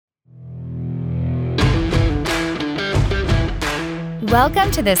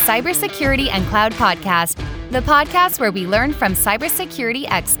Welcome to the Cybersecurity and Cloud Podcast, the podcast where we learn from cybersecurity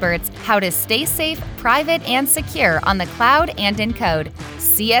experts how to stay safe, private, and secure on the cloud and in code.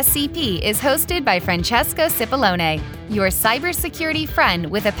 CSCP is hosted by Francesco Cipollone, your cybersecurity friend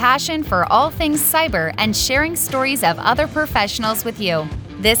with a passion for all things cyber and sharing stories of other professionals with you.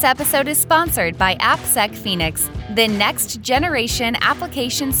 This episode is sponsored by AppSec Phoenix, the next generation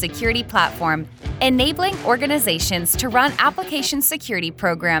application security platform, enabling organizations to run application security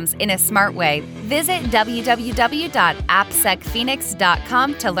programs in a smart way. Visit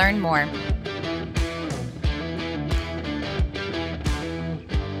www.appsecphoenix.com to learn more.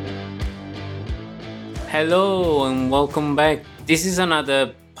 Hello and welcome back. This is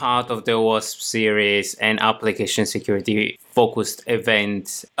another part of the WASP series and application security focused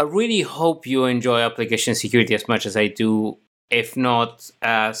event. I really hope you enjoy application security as much as I do. If not,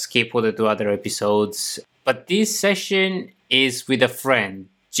 skip all the two other episodes. But this session is with a friend,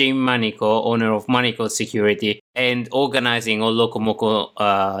 Jim Manico, owner of Manico Security, and organizing a Locomoco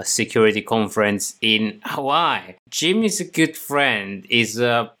security conference in Hawaii. Jim is a good friend, is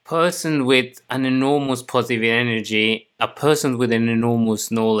a person with an enormous positive energy, a person with an enormous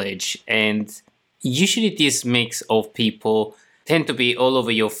knowledge, and usually this mix of people tend to be all over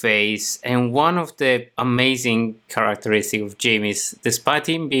your face. And one of the amazing characteristics of Jim is, despite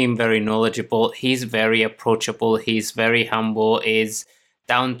him being very knowledgeable, he's very approachable, he's very humble, is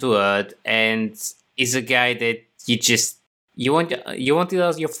down to earth, and is a guy that you want it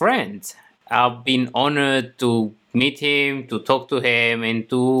as your friend. I've been honored to meet him, to talk to him, and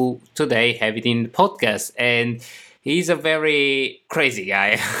to today have it in the podcast. And he's a very crazy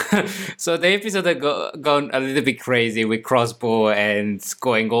guy. So the episode has gone a little bit crazy with Crossbow and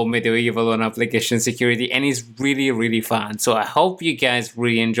going all medieval on application security, and it's really, really fun. So I hope you guys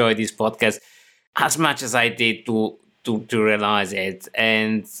really enjoy this podcast as much as I did to realize it.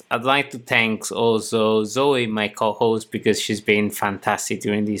 And I'd like to thank also Zoe, my co-host, because she's been fantastic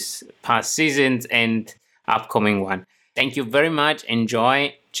during these past seasons and upcoming one. Thank you very much.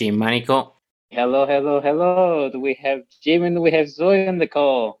 Enjoy. Jim Manico. Hello. Do we have Jim and we have Zoe on the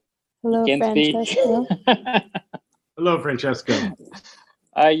call? Hello, Francesco. Hello, Francesco.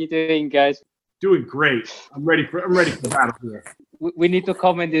 How are you doing, guys? Doing great. I'm ready for the battle here. We need to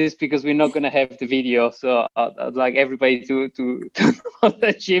comment this because we're not going to have the video. So I'd like everybody to know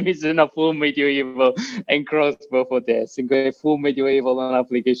that Jim is in a full medieval and Crossbow for this. And go full medieval on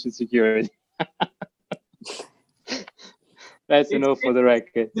application security. That's enough for the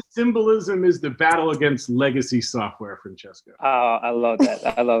record. The symbolism is the battle against legacy software, Francesco. Oh, I love that.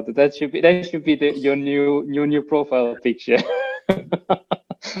 That should be your new profile picture.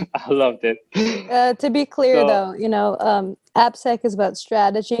 I loved it. To be clear, though, AppSec is about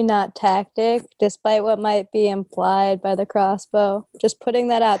strategy, not tactic, despite what might be implied by the Crossbow. Just putting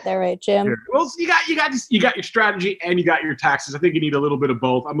that out there, right, Jim? Sure. Well, you got your strategy and you got your taxes. I think you need a little bit of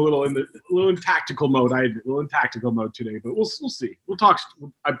both. I'm a little in tactical mode. I had a little in tactical mode today, but we'll see. We'll talk.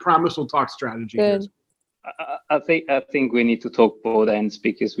 I promise we'll talk strategy. Good. I think we need to talk both ends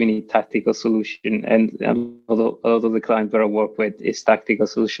because we need tactical solution, and a lot of the clients that I work with is tactical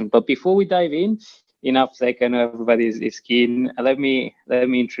solution. But before we dive in AppSec, I know everybody is keen. Let me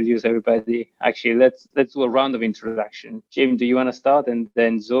introduce everybody. Actually, let's do a round of introduction. Jim, do you want to start, and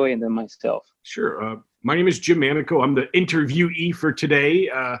then Zoe, and then myself? Sure. My name is Jim Manico. I'm the interviewee for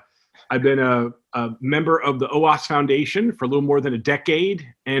today. I've been a member of the OWASP Foundation for a little more than a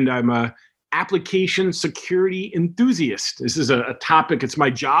decade, and I'm a application security enthusiast. This is a topic. It's my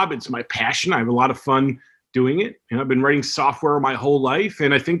job. It's my passion. I have a lot of fun doing it. And I've been writing software my whole life.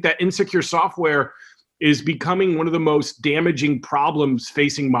 And I think that insecure software is becoming one of the most damaging problems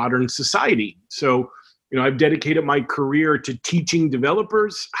facing modern society. So, I've dedicated my career to teaching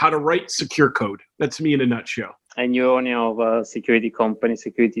developers how to write secure code. That's me in a nutshell. And you're owner of a security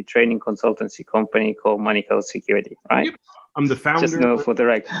training consultancy company called Manico Security, right? Yep. I'm the founder. Just know for the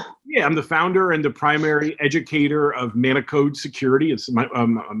record. Yeah, I'm the founder and the primary educator of Manico Security. It's my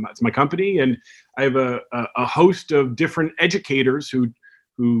company, and I have a host of different educators who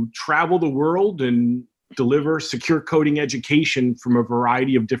travel the world and deliver secure coding education from a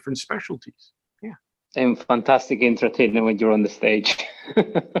variety of different specialties. Yeah, and fantastic entertainment when you're on the stage.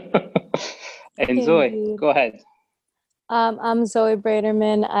 And Zoe, go ahead. I'm Zoe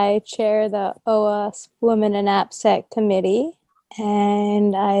Braderman. I chair the OWASP Women in AppSec Committee,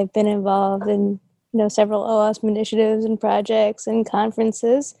 and I've been involved in several OWASP initiatives and projects and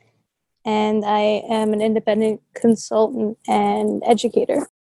conferences, and I am an independent consultant and educator.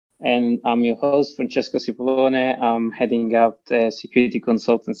 And I'm your host, Francesco Cipollone. I'm heading up the security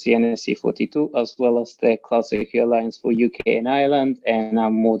consultancy NSC42, as well as the Cloud Security Alliance for UK and Ireland. And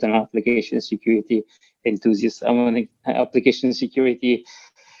I'm more than an application security enthusiast. I'm an application security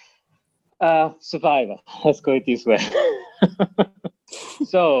survivor. Let's go it this way.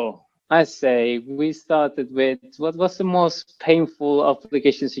 So I say we started with what was the most painful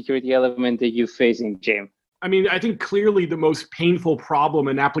application security element that you're facing, Jim? I mean, I think clearly the most painful problem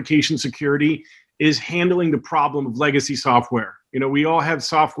in application security is handling the problem of legacy software. You know, we all have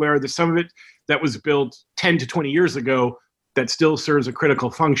software, there's some of it that was built 10 to 20 years ago that still serves a critical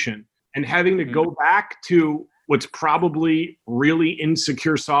function. And having to go back to what's probably really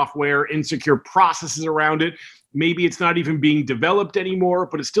insecure software, insecure processes around it, maybe it's not even being developed anymore,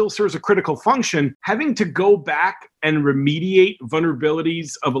 but it still serves a critical function. Having to go back and remediate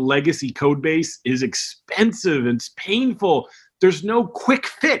vulnerabilities of a legacy code base is expensive and it's painful. There's no quick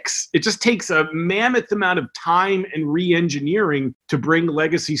fix. It just takes a mammoth amount of time and re-engineering to bring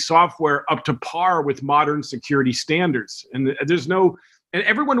legacy software up to par with modern security standards. And and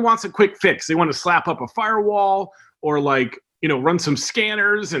everyone wants a quick fix. They want to slap up a firewall or run some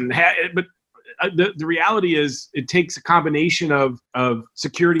scanners but the reality is it takes a combination of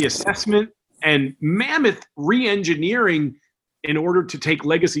security assessment and mammoth re-engineering in order to take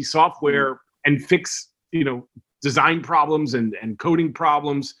legacy software and fix, design problems and coding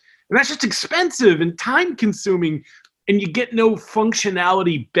problems. And that's just expensive and time consuming, and you get no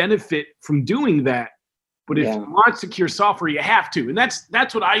functionality benefit from doing that. But if you want secure software, you have to. And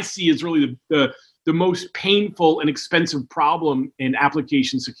that's what I see as really the most painful and expensive problem in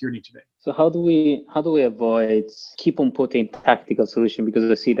application security today. So how do we avoid keep on putting tactical solution? Because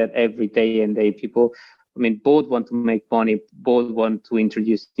I see that every day and day people, both want to make money, both want to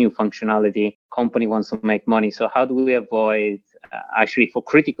introduce new functionality, company wants to make money. So how do we avoid actually for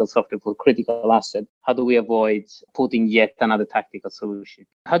critical software, for critical asset, how do we avoid putting yet another tactical solution?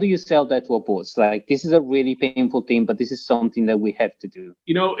 How do you sell that to a boss? Like, this is a really painful thing, but this is something that we have to do.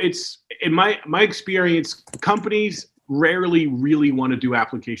 It's in my experience, companies rarely really want to do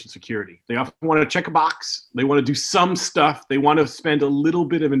application security. They often want to check a box. They want to do some stuff. They want to spend a little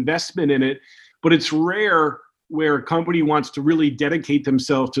bit of investment in it, but it's rare where a company wants to really dedicate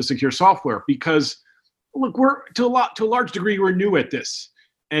themselves to secure software because, look, we're to a large degree, we're new at this,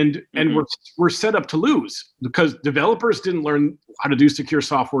 and we're set up to lose because developers didn't learn how to do secure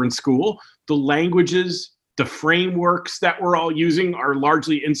software in school. The languages, the frameworks that we're all using are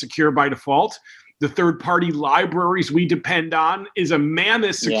largely insecure by default. The third-party libraries we depend on is a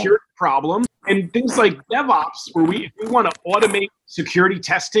mammoth security problem. And things like DevOps, where we want to automate security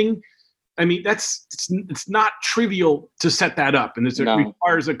testing, it's not trivial to set that up. And it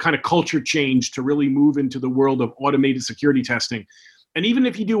requires a kind of culture change to really move into the world of automated security testing. And even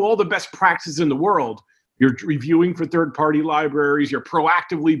if you do all the best practices in the world, you're reviewing for third-party libraries, you're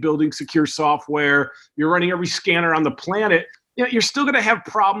proactively building secure software, you're running every scanner on the planet, you're still going to have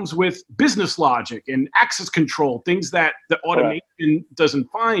problems with business logic and access control, things that the automation doesn't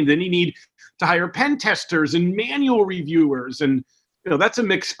find. Then you need to hire pen testers and manual reviewers. And that's a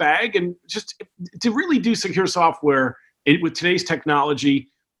mixed bag. And just to really do secure software with today's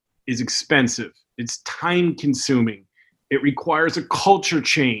technology is expensive. It's time consuming. It requires a culture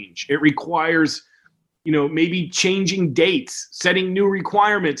change. It requires, maybe changing dates, setting new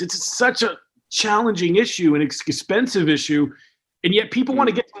requirements. It's such a challenging issue and expensive issue. And yet people want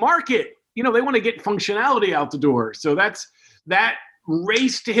to get to market. They want to get functionality out the door. So that's that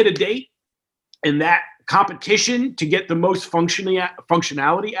race to hit a date and that competition to get the most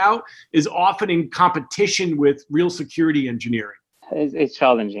functionality out is often in competition with real security engineering. It's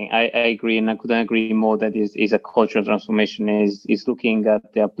challenging. I agree, and I couldn't agree more that is a cultural transformation, is looking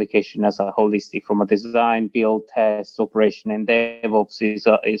at the application as a holistic from a design, build, test, operation, and DevOps is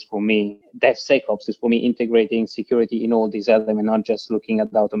for me, DevSecOps is for me integrating security in all these elements, not just looking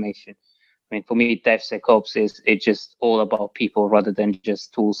at the automation. For me, DevSecOps it's just all about people rather than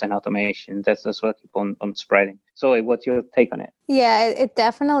just tools and automation. That's what I keep on spreading. So what's your take on it? Yeah, it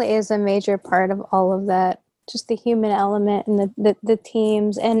definitely is a major part of all of that. Just the human element and the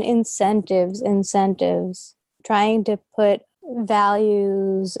teams and incentives, trying to put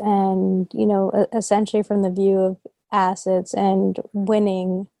values and, essentially from the view of assets and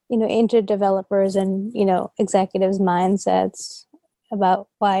winning, into developers and, executives' mindsets about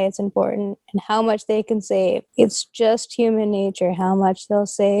why it's important and how much they can save. It's just human nature, how much they'll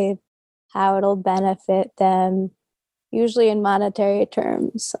save, how it'll benefit them, usually in monetary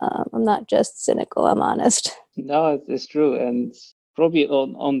terms. I'm not just cynical, I'm honest. No, it's true. And probably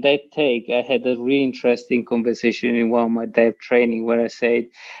on that take, I had a really interesting conversation in one of my dev training where I said,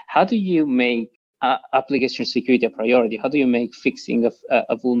 how do you make application security a priority? How do you make fixing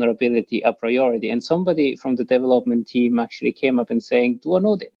a vulnerability a priority? And somebody from the development team actually came up and saying, do an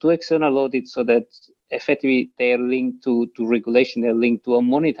audit, do external audit, so that effectively they're linked to regulation, they're linked to a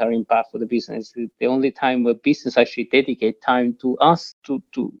monitoring path for the business. The only time where business actually dedicate time to us, to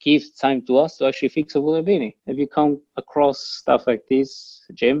give time to us to actually fix a vulnerability. Have you come across stuff like this,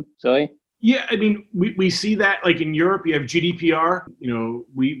 Jim, Zoe? Yeah, I mean, we see that like in Europe, you have GDPR. You know,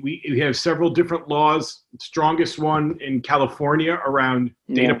 we have several different laws. The strongest one in California around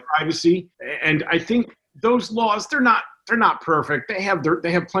data privacy, and I think those laws they're not perfect. They have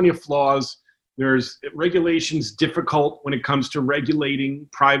plenty of flaws. There's regulations difficult when it comes to regulating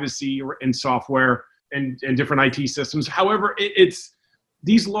privacy in software and different IT systems. However,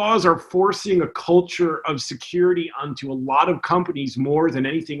 these laws are forcing a culture of security onto a lot of companies more than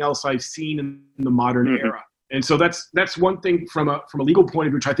anything else I've seen in the modern era. And so that's one thing from a legal point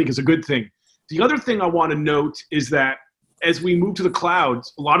of view, which I think is a good thing. The other thing I want to note is that as we move to the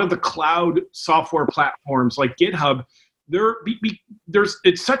clouds, a lot of the cloud software platforms like GitHub,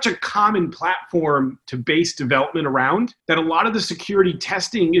 it's such a common platform to base development around that a lot of the security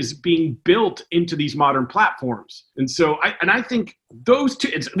testing is being built into these modern platforms. And so I think those two,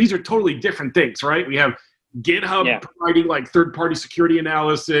 these are totally different things, right? We have GitHub providing like third-party security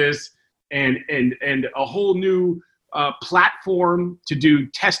analysis and a whole new platform to do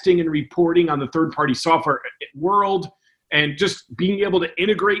testing and reporting on the third-party software world. And just being able to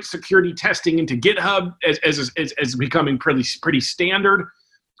integrate security testing into GitHub as becoming pretty standard,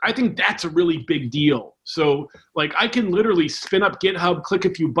 I think that's a really big deal. So like I can literally spin up GitHub, click a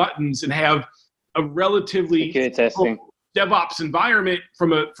few buttons, and have a relatively DevOps environment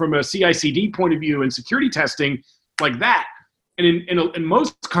from a CI/CD point of view and security testing like that. And in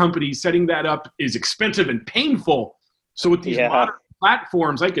most companies, setting that up is expensive and painful. So with these modern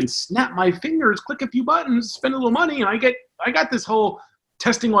platforms, I can snap my fingers, click a few buttons, spend a little money, and I got this whole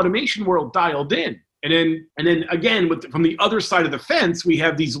testing automation world dialed in. And then again, from the other side of the fence, we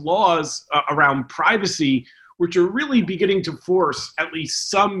have these laws around privacy, which are really beginning to force at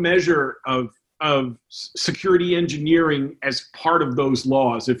least some measure of security engineering as part of those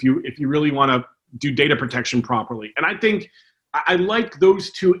laws, if you really want to do data protection properly. And I think I like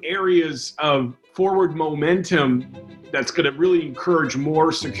those two areas of forward momentum that's going to really encourage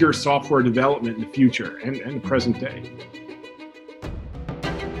more secure software development in the future and the present day.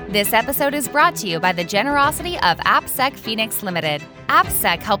 This episode is brought to you by the generosity of AppSec Phoenix Limited.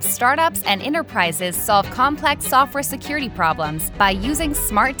 AppSec helps startups and enterprises solve complex software security problems by using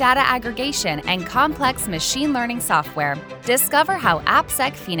smart data aggregation and complex machine learning software. Discover how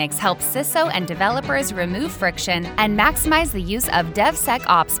AppSec Phoenix helps CISO and developers remove friction and maximize the use of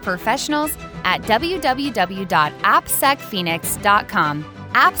DevSecOps professionals at www.appsecphoenix.com.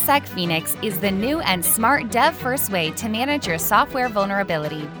 AppSec Phoenix is the new and smart dev-first way to manage your software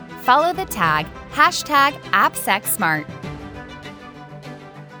vulnerability. Follow the tag #AppSecSmart.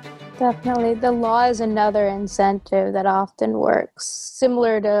 Definitely. The law is another incentive that often works,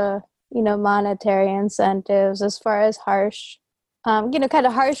 similar to, monetary incentives as far as harsh, kind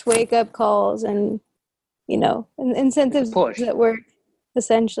of harsh wake-up calls and, incentives that work.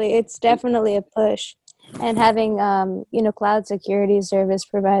 Essentially, it's definitely a push. And having, cloud security service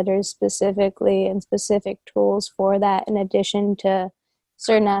providers specifically and specific tools for that, in addition to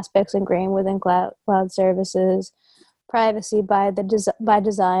certain aspects ingrained within cloud services, privacy by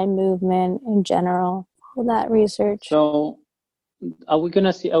design movement in general, all that research. So, are we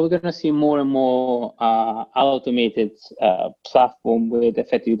gonna see more and more automated platform with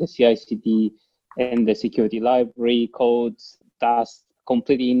effectively the CI/CD and the security library codes that's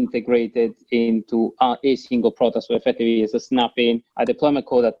completely integrated into a single product? So effectively it's a snap-in, I deploy my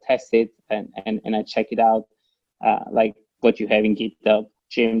code, I test it, and I check it out, like what you have in GitHub.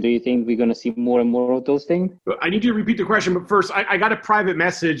 Jim, do you think we're going to see more and more of those things? I need you to repeat the question, but first, I got a private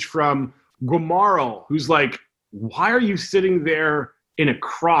message from Gumarl, who's like, why are you sitting there in a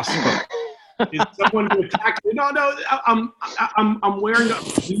crossbow? Is someone going to attack you? No, I'm wearing a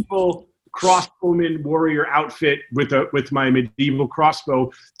medieval crossbowman warrior outfit with my medieval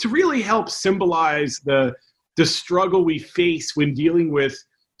crossbow to really help symbolize the struggle we face when dealing with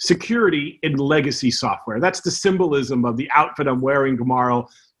security in legacy software. That's the symbolism of the outfit I'm wearing, Gumarl.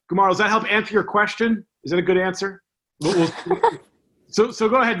 Gumarl, does that help answer your question? Is that a good answer? So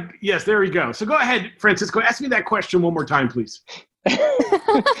go ahead. Yes, there we go. So go ahead, Francisco. Ask me that question one more time, please.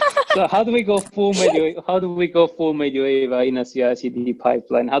 So how do we go full medieval in a CI/CD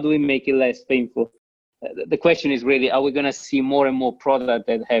pipeline? How do we make it less painful? the question is really, are we going to see more and more products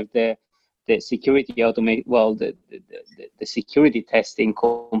that have the security the security testing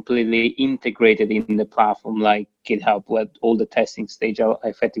completely integrated in the platform, like GitHub, where all the testing stage are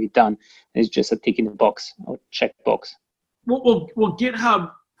effectively done. It's just a tick in the box or check box. Well,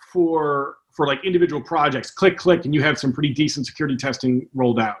 GitHub for like individual projects, click, and you have some pretty decent security testing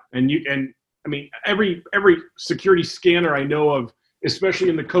rolled out. And I mean, every security scanner I know of, especially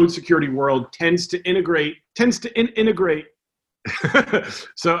in the code security world, tends to integrate. So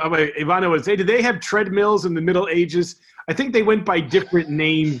Ivano would say, did they have treadmills in the Middle Ages? I think they went by different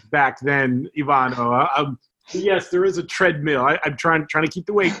names back then, Ivano. Yes, there is a treadmill. I'm trying to keep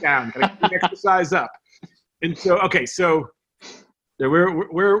the weight down, gotta keep the exercise up. And so, okay, so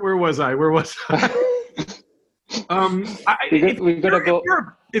where was I?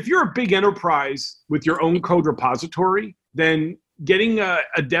 If you're a big enterprise with your own code repository, then getting a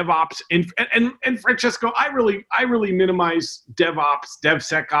DevOps and Francesco, I really minimize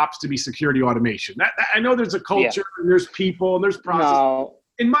DevSecOps to be security automation. I know there's a culture and there's people and there's process. No.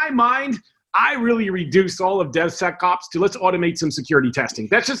 In my mind, I really reduce all of DevSecOps to let's automate some security testing.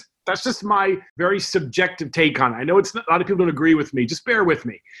 That's just my very subjective take on it. I know a lot of people don't agree with me. Just bear with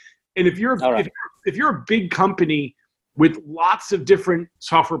me. And if you're a big company with lots of different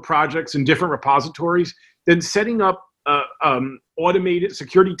software projects and different repositories, then setting up automated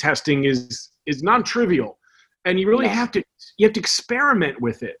security testing is non-trivial, and you really have to experiment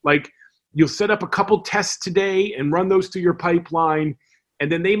with it. Like, you'll set up a couple tests today and run those through your pipeline,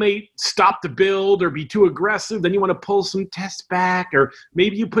 and then they may stop the build or be too aggressive. Then you want to pull some tests back, or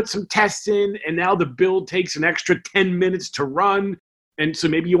maybe you put some tests in and now the build takes an extra 10 minutes to run, and so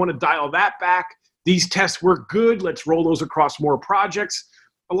maybe you want to dial that back. These tests work good, let's roll those across more projects.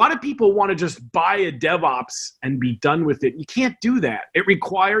 A lot of people want to just buy a DevOps and be done with it. You can't do that. It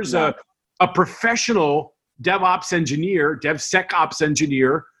requires a professional DevOps engineer, DevSecOps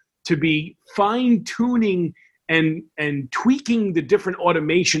engineer, to be fine-tuning and tweaking the different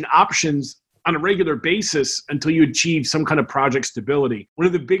automation options on a regular basis until you achieve some kind of project stability. One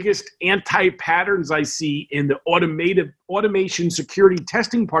of the biggest anti-patterns I see in the automation security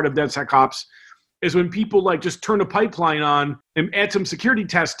testing part of DevSecOps is when people like just turn a pipeline on and add some security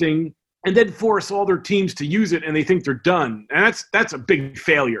testing and then force all their teams to use it and they think they're done. And that's a big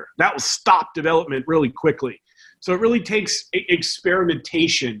failure. That will stop development really quickly. So it really takes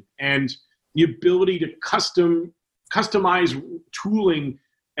experimentation and the ability to customize tooling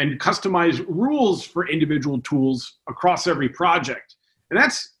and customize rules for individual tools across every project. And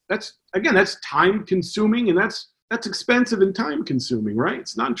that's time consuming, and that's expensive and time consuming, right?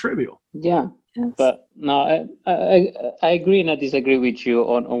 It's non-trivial. Yeah. Yes. But no, I agree and I disagree with you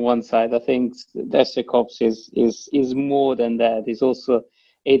on one side. I think DevSecOps is more than that. It's also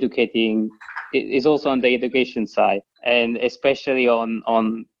educating. It's also on the education side, and especially on.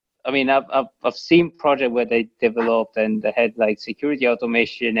 I mean, I've seen projects where they developed and they had like security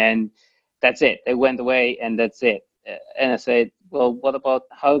automation, and that's it. They went away and that's it. And I said, well, what about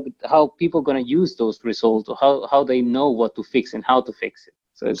how people going to use those results, or how they know what to fix and how to fix it?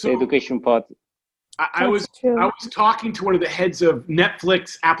 So it's the education part. I was talking to one of the heads of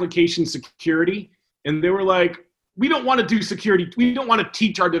Netflix application security, and they were like, we don't want to do security. We don't want to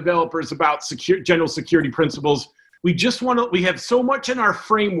teach our developers about general security principles. We have so much in our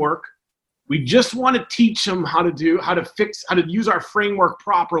framework. We just want to teach them how to use our framework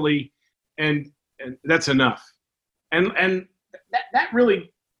properly. And that's enough. And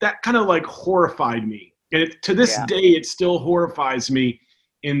that kind of like horrified me. And to this day, it still horrifies me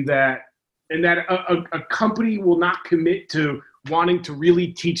in that a company will not commit to wanting to really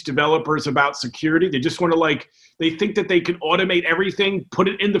teach developers about security. They just want to they think that they can automate everything, put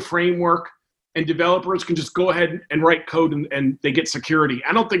it in the framework, and developers can just go ahead and write code and they get security.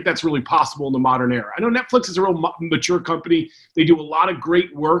 I don't think that's really possible in the modern era. I know Netflix is a real mature company. They do a lot of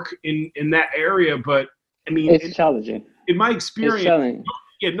great work in that area, but I mean, it's challenging. In my experience,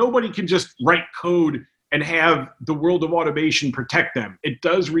 nobody can just write code and have the world of automation protect them. It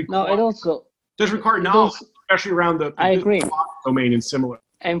does require knowledge, especially around the domain and similar.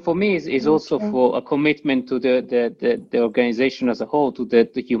 And for me, it's also for a commitment to the organization as a whole, to the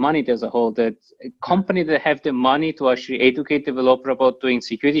humanity as a whole, that companies that have the money to actually educate developers about doing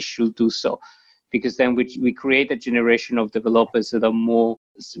security should do so. Because then we create a generation of developers that are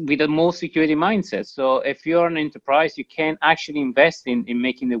with a more security mindset. So if you're an enterprise, you can actually invest in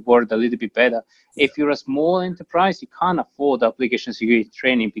making the world a little bit better. If you're a small enterprise, you can't afford application security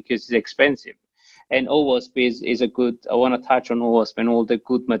training because it's expensive. And OWASP is a good, I want to touch on OWASP and all the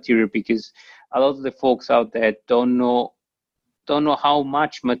good material, because a lot of the folks out there don't know don't know how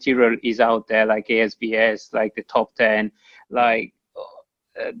much material is out there, like ASBS, like the top 10, like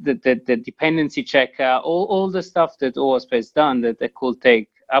the dependency checker, all the stuff that OWASP has done that could take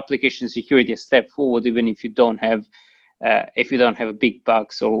application security a step forward, even if you don't have a big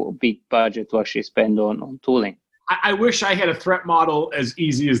bucks or big budget to actually spend on tooling. I wish I had a threat model as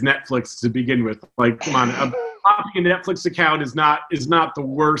easy as Netflix to begin with. Like, come on, popping a Netflix account is not the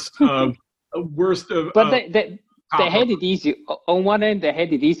worst of But they had it easy. On one end, they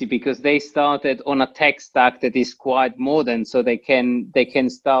had it easy because they started on a tech stack that is quite modern, so they can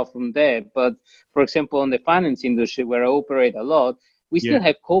start from there. But for example, on the finance industry, where I operate a lot, we still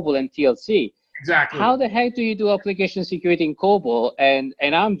have COBOL and TLC. Exactly. How the heck do you do application security in COBOL? And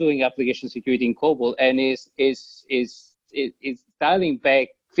I'm doing application security in COBOL, and is dialing back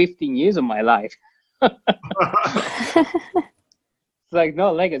 15 years of my life. It's like,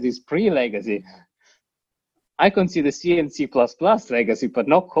 no, legacy is pre-legacy. I consider C and C++ legacy, but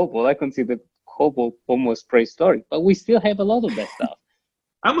not COBOL. I consider COBOL almost prehistoric, but we still have a lot of that stuff.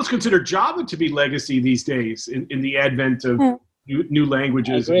 I almost consider Java to be legacy these days in the advent of new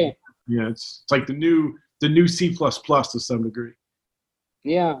languages. I agree. Yeah, it's like the new C++ to some degree.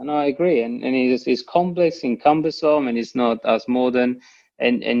 Yeah, no, I agree. And it's complex and cumbersome, and it's not as modern.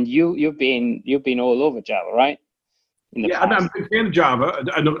 And you've been all over Java, right? I'm a big fan of Java.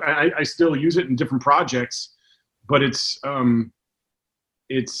 I still use it in different projects, but I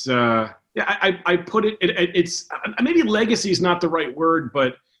put it. It's maybe legacy is not the right word,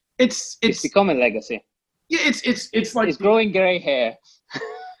 but it's become a legacy. Yeah, it's like it's growing gray hair.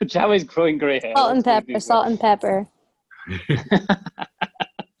 Java is growing gray hair. Salt and pepper.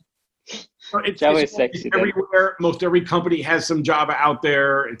 Java is sexy. Everywhere. Most every company has some Java out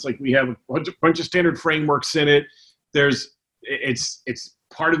there. It's like we have a bunch of standard frameworks in it. It's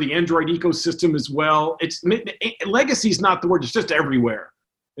part of the Android ecosystem as well. Legacy is not the word. It's just everywhere.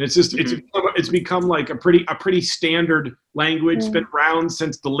 And it's just it's become like a pretty standard language. It's been around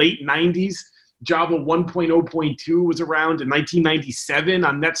since the late 90s. Java 1.0.2 was around in 1997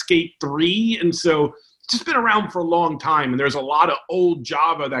 on Netscape 3, and so it's just been around for a long time. And there's a lot of old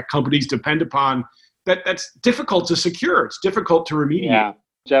Java that companies depend upon that's difficult to secure. It's difficult to remediate. Yeah.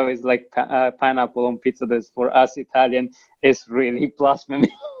 Java is like pineapple on pizza. This for us Italian is really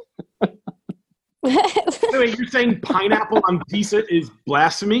blasphemy. Wait, you're saying pineapple on pizza is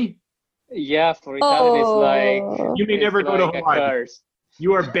blasphemy? Yeah, for Italian it's like you may never go to Hawaii.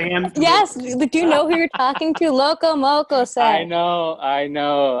 You are banned. Yes, but you know who you're talking to? Loco Moco said. I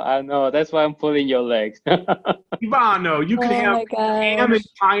know. That's why I'm pulling your leg. Ivano, you can have ham and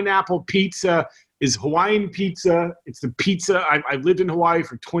pineapple pizza. Is Hawaiian pizza. It's the pizza. I've lived in Hawaii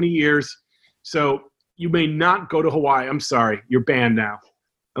for 20 years, so you may not go to Hawaii. I'm sorry, you're banned now,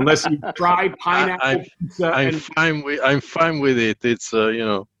 unless you try pineapple pizza. I'm fine with it. It's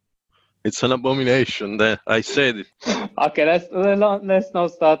it's an abomination. That I said it. Okay, let's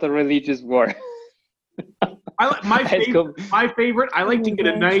not start a religious war. My favorite. I like to get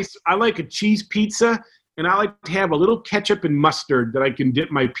I like a cheese pizza, and I like to have a little ketchup and mustard that I can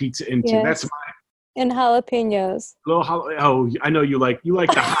dip my pizza into. Yes. That's my. And jalapenos. I know you like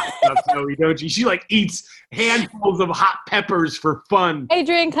the hot stuff, Zoe, don't you? She eats handfuls of hot peppers for fun. I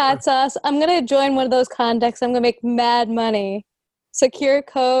drink hot sauce. I'm gonna join one of those contacts. I'm gonna make mad money. Secure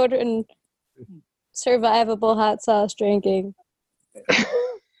code and survivable hot sauce drinking.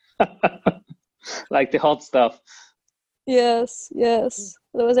 Like the hot stuff. Yes.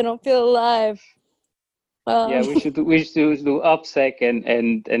 Otherwise I don't feel alive. Yeah, we should do upsec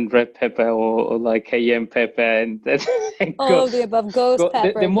and red pepper or like cayenne pepper and all of the above. Ghost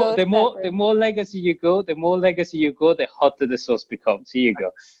pepper. The more legacy you go, the hotter the sauce becomes. Here you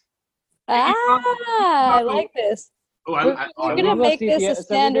go. I like this. We're gonna make this a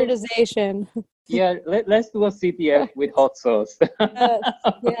standardization. Yeah, let's do a CTF with hot sauce.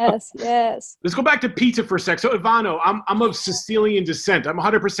 Yes. Let's go back to pizza for a sec. So Ivano, I'm of Sicilian descent. I'm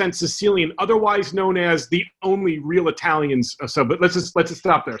 100% Sicilian, otherwise known as the only real Italians. But let's just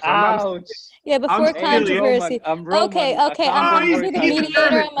stop there. So Ouch. Yeah, before controversy. Okay. I'm going to be the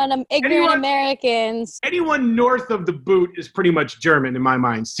mediator among ignorant Americans. Anyone north of the boot is pretty much German in my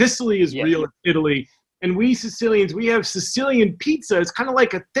mind. Sicily is real Italy. And we Sicilians, we have Sicilian pizza. It's kind of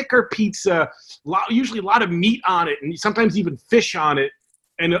like a thicker pizza, usually a lot of meat on it, and sometimes even fish on it,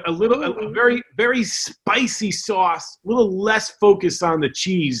 and a very, very spicy sauce, a little less focus on the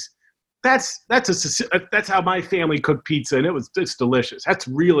cheese. That's how my family cooked pizza, and it's delicious. That's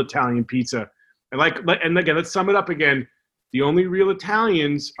real Italian pizza. And again, let's sum it up again. The only real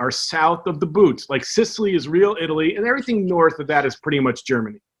Italians are south of the boots. Like Sicily is real Italy, and everything north of that is pretty much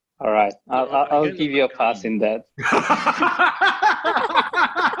Germany. All right, I'll give you a pass in that.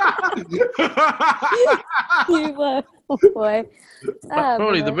 Oh boy.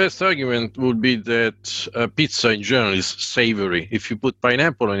 Probably the best argument would be that pizza in general is savory. If you put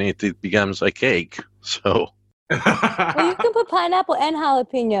pineapple in it, it becomes a cake. So. Well, you can put pineapple and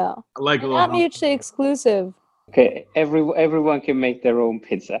jalapeno. I like a They're little not mutually exclusive. Okay, everyone can make their own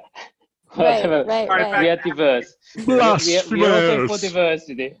pizza. Right. We are diverse. We open for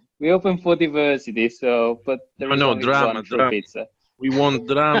diversity. So, but there is only one true pizza. We want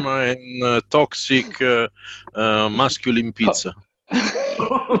drama and toxic masculine pizza.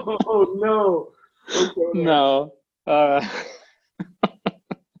 Oh no! Okay. No.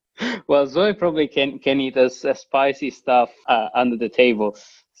 Well, Zoe probably can eat us spicy stuff under the table.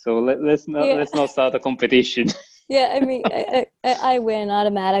 So let's not start a competition. Yeah, I mean, I win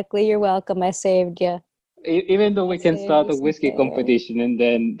automatically. You're welcome. I saved you. Even though we can start a whiskey competition, and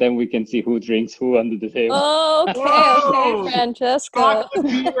then we can see who drinks who under the table. Oh, okay, Francesco. Chocolate,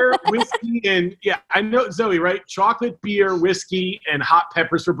 beer, whiskey, and I know Zoe, right? Chocolate, beer, whiskey, and hot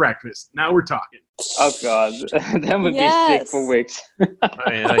peppers for breakfast. Now we're talking. Oh God, that would be sick for weeks.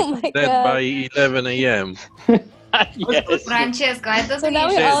 That by 11 a.m. Yes. Francesco, I thought So now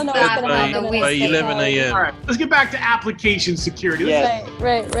we all know what's gonna happen by 11 a.m. All right, let's get back to application security. Yes.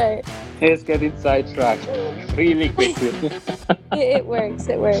 Right. Let's get it sidetracked really quickly. It works.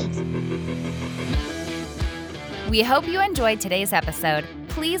 We hope you enjoyed today's episode.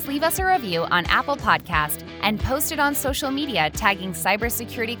 Please leave us a review on Apple Podcast and post it on social media tagging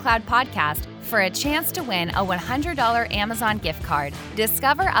Cybersecurity Cloud Podcast for a chance to win a $100 Amazon gift card.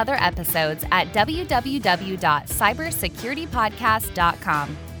 Discover other episodes at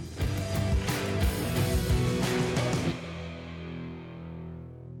www.cybersecuritypodcast.com.